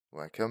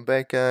Welcome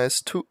back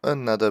guys to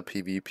another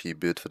PvP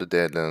build for the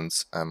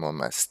Deadlands. I'm on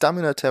my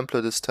Stamina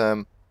Templar this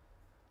time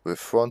with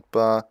front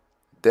bar,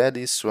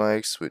 Deadly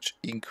Strikes, which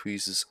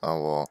increases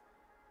our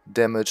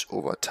damage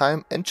over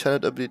time and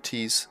channeled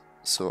abilities,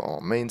 so our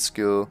main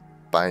skill,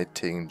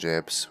 Biting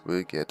Jabs,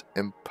 will get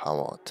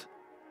empowered.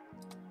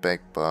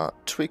 Back bar,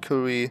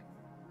 Trickery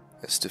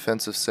as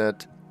defensive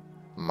set,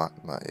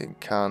 Magma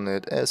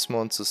Incarnate as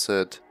monster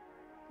set,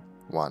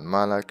 1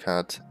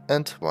 Malakat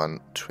and 1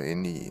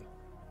 Trainee.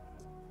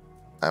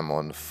 I'm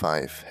on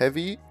 5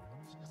 heavy,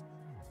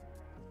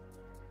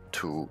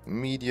 2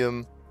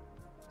 medium,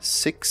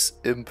 6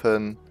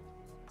 impen,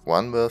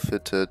 1 well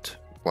fitted,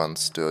 1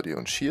 sturdy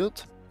on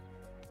shield.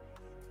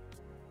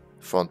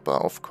 Front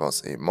bar of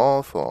course a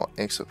maw for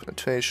extra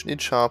penetration, in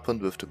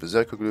sharpened with the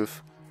berserker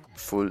glyph,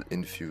 full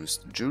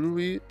infused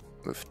jewelry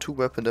with 2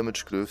 weapon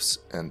damage glyphs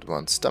and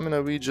 1 stamina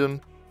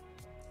regen.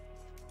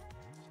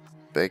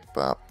 Back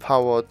bar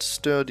powered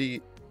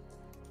sturdy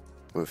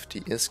with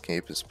the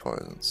escapist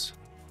poisons.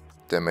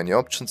 There are many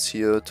options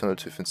here.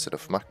 Alternative, instead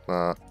of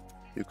magma,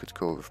 you could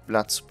go with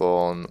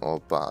Bloodspawn or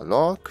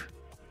Balorgh.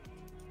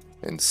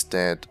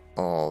 Instead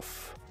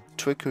of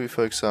trickery,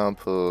 for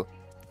example,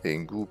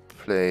 in group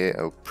play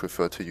I would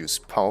prefer to use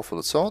Powerful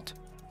Assault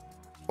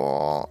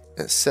or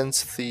a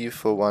Sense Thief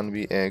for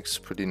 1vx,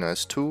 pretty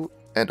nice too.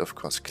 And of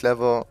course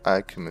Clever,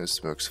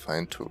 Alchemist works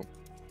fine too.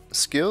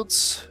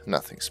 Skills,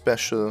 nothing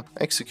special.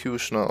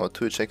 Executioner or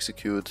Twitch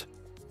Execute,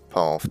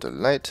 Power of the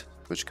Light,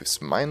 which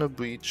gives minor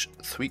breach,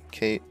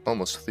 3k,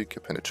 almost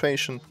 3k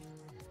penetration,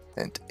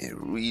 and a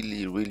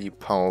really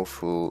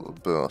powerful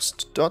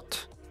burst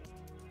dot.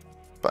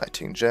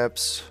 Biting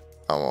Jabs,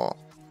 our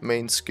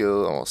main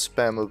skill, our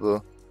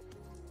spammable.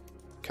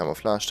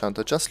 Camouflaged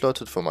Hunter, just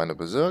slotted for minor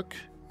berserk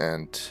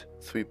and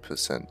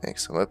 3%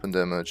 extra weapon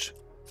damage,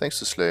 thanks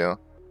to Slayer.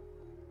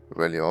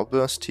 Rally our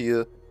burst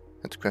here,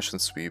 and Crash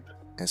and Sweep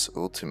as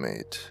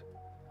ultimate.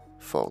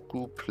 For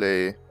group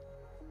play,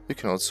 you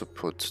can also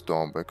put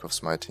Dawnbreak of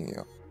Smiting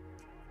here.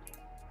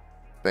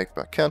 Back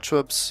bar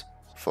cantrips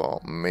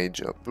for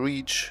major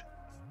breach.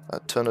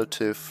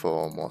 Alternative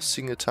for more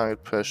single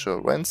target pressure,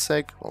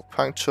 Ransack or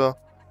Puncture.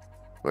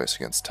 Race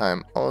Against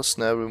Time or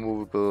Snare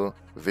removable.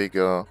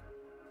 Vigor,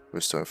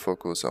 restoring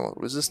focus, our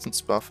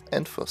resistance buff,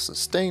 and for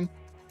sustain.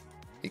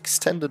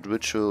 Extended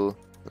Ritual,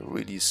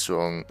 really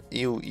strong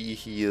AoE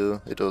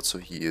here. It also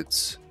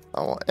heals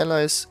our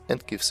allies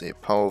and gives a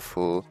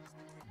powerful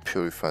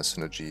Purify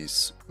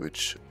synergies,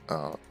 which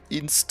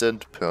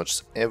instant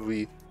purges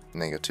every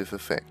negative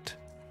effect.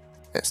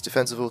 As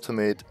defensive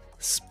ultimate,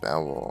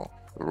 Sparrow.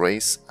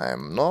 Race I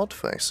am not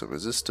for extra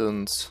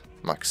resistance,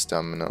 max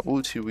stamina,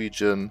 ulti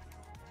regen,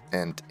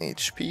 and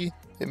HP.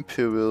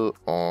 Imperial,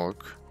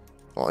 Orc,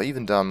 or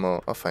even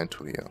Dunmer are fine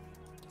too here.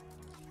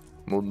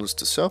 Mundus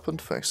the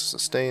Serpent for extra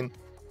sustain.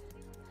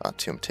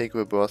 Artium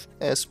Takeaway Broth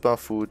as bar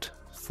food,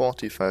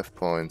 45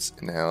 points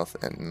in health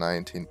and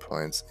 19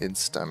 points in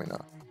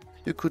stamina.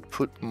 You could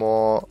put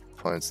more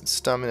points in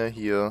stamina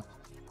here,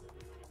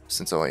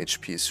 since our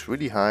HP is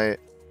really high,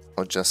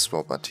 or just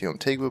swap Artium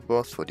Takeaway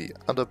Broth for the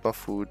other buff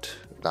food,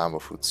 Lava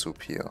Food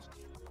Soup here.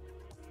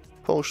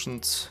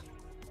 Potions,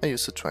 I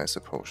use the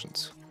Tricep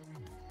Potions.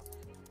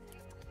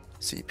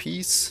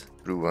 CPs,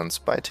 blue ones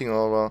Biting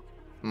Aura,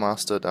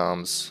 Mastered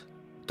Arms,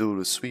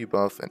 Dual Sweep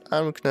Buff and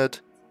Ironclad.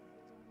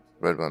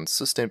 Red ones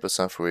Sustained by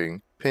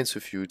Suffering, Pains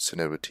Refuge,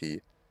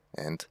 Celerity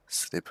and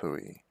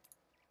Slippery.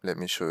 Let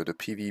me show you the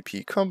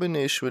PvP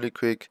combination really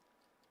quick.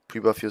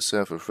 Pre-buff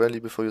yourself with Rally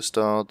before you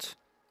start.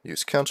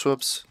 Use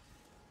cantrips,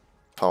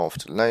 Power of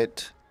the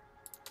Light,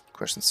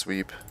 Crash and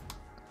Sweep,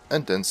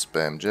 and then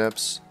spam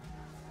jabs.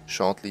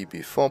 Shortly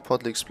before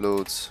Portal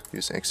explodes,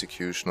 use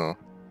Executioner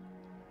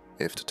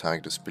if the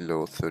target is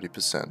below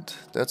 30%.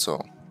 That's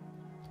all.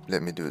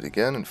 Let me do it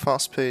again in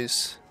fast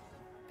pace.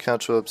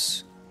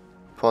 Cantrips,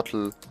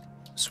 Portal,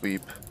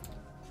 Sweep,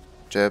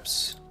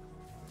 jabs,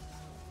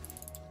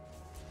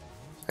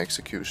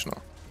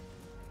 Executioner.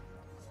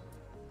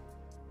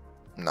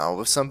 Now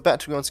with some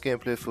Battlegrounds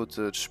gameplay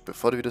footage.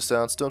 Before the video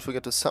starts, don't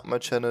forget to sub my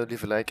channel,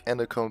 leave a like and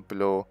a comment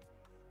below.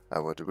 I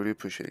would really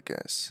appreciate it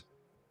guys.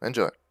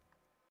 Enjoy!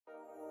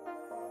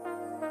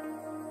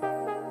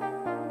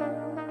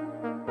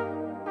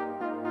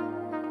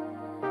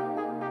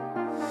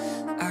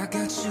 I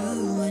got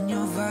you and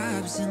your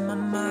vibes in my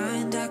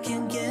mind, I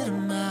can't get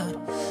them out,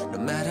 no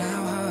matter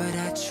how hard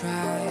I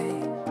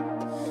try.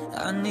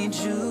 I need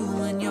you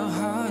and your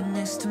heart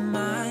next to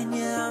mine,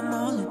 yeah, I'm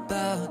all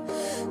about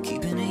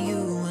keeping it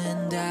you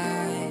and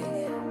I.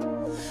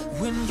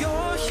 When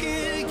you're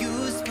here,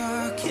 you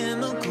spark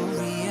chemical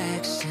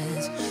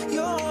reactions,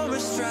 your aura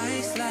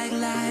strikes like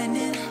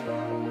lightning.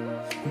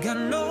 Got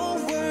no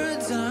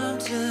words, I'm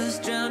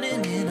just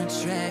drowning in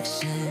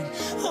attraction.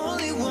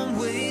 Only one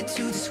way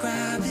to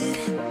describe it,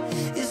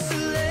 it's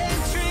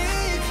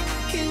electric,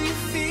 can you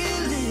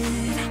feel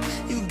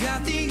it? You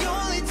got the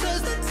only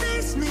touch that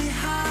takes me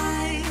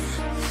high.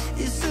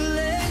 It's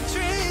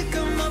electric,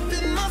 I'm up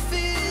in my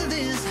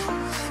feelings.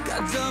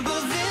 Got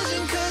double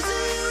vision cause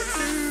of you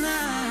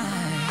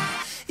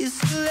tonight.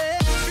 It's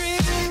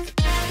electric.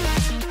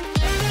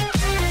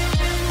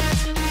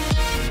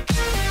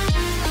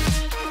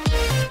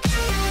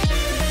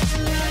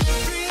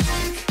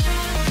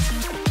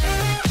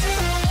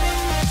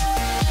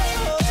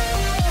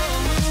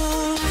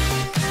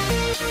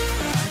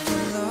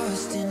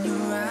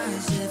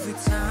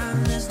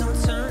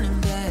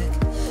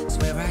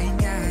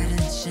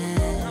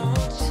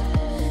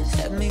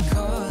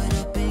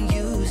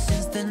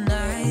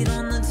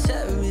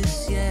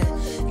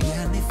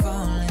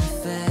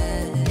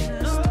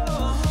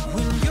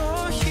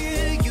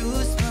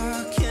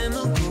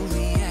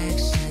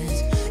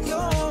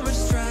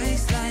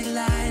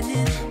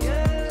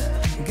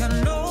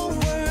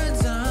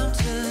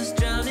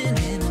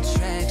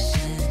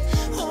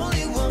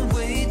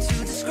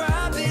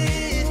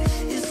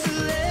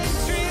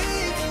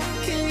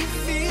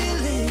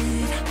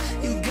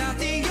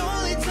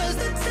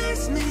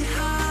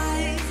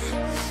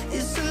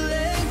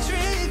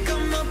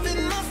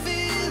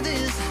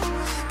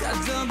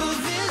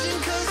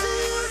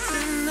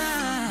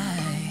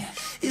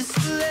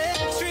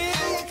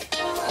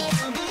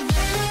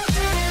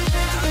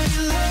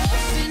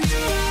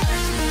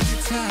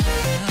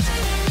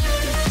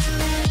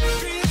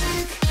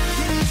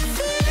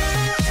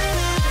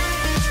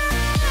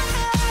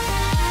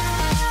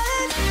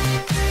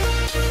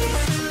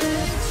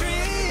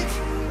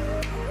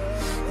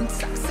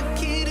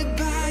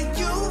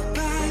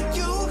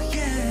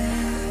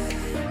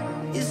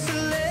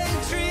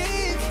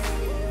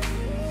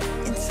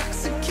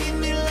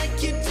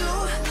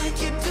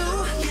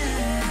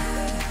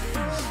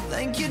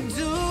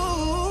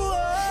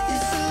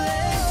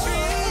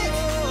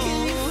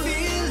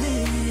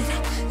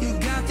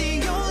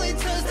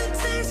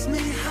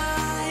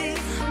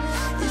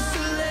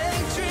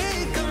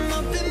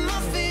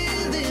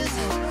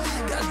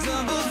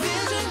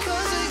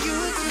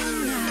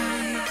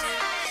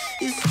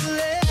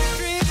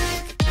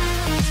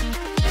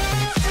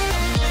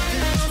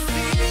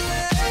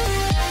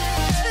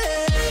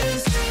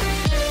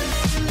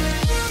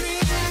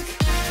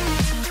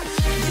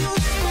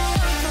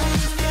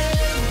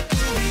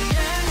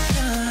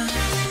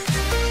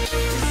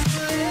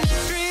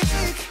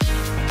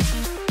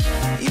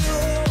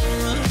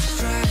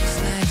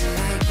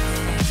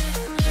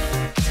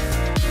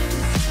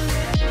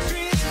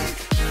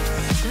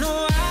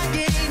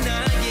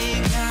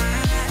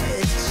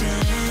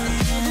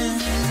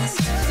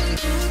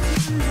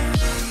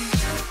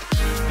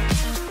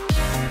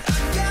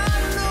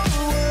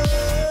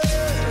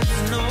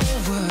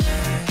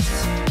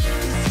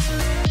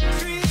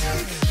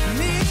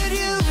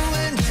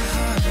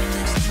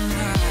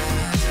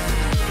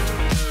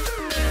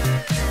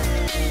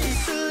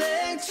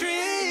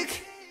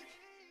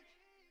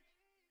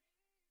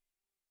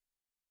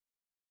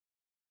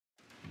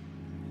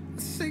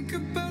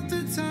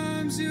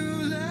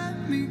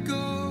 let me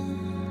go.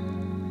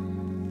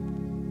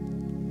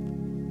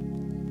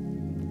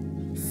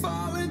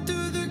 Falling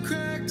through the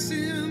cracks,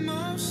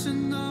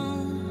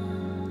 emotional.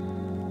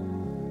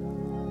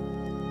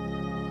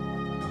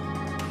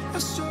 I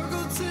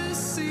struggle to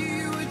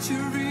see what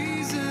your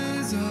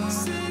reasons are.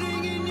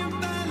 Sitting in your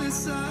balance,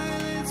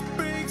 silence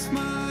breaks my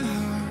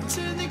heart.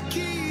 Turn the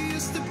key,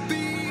 used to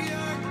be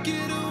our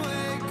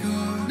getaway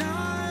car. Now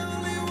I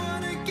only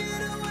wanna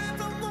get away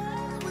from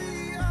where we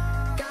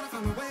are. Gotta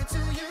find my way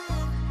to you,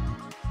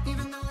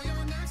 even though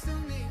you're next to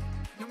me.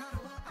 No matter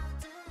what I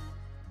do.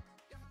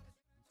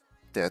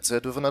 That's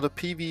it with another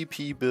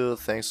PvP build.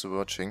 Thanks for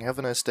watching, have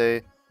a nice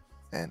day,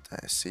 and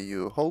I see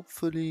you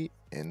hopefully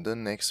in the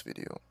next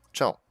video.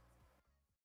 Ciao!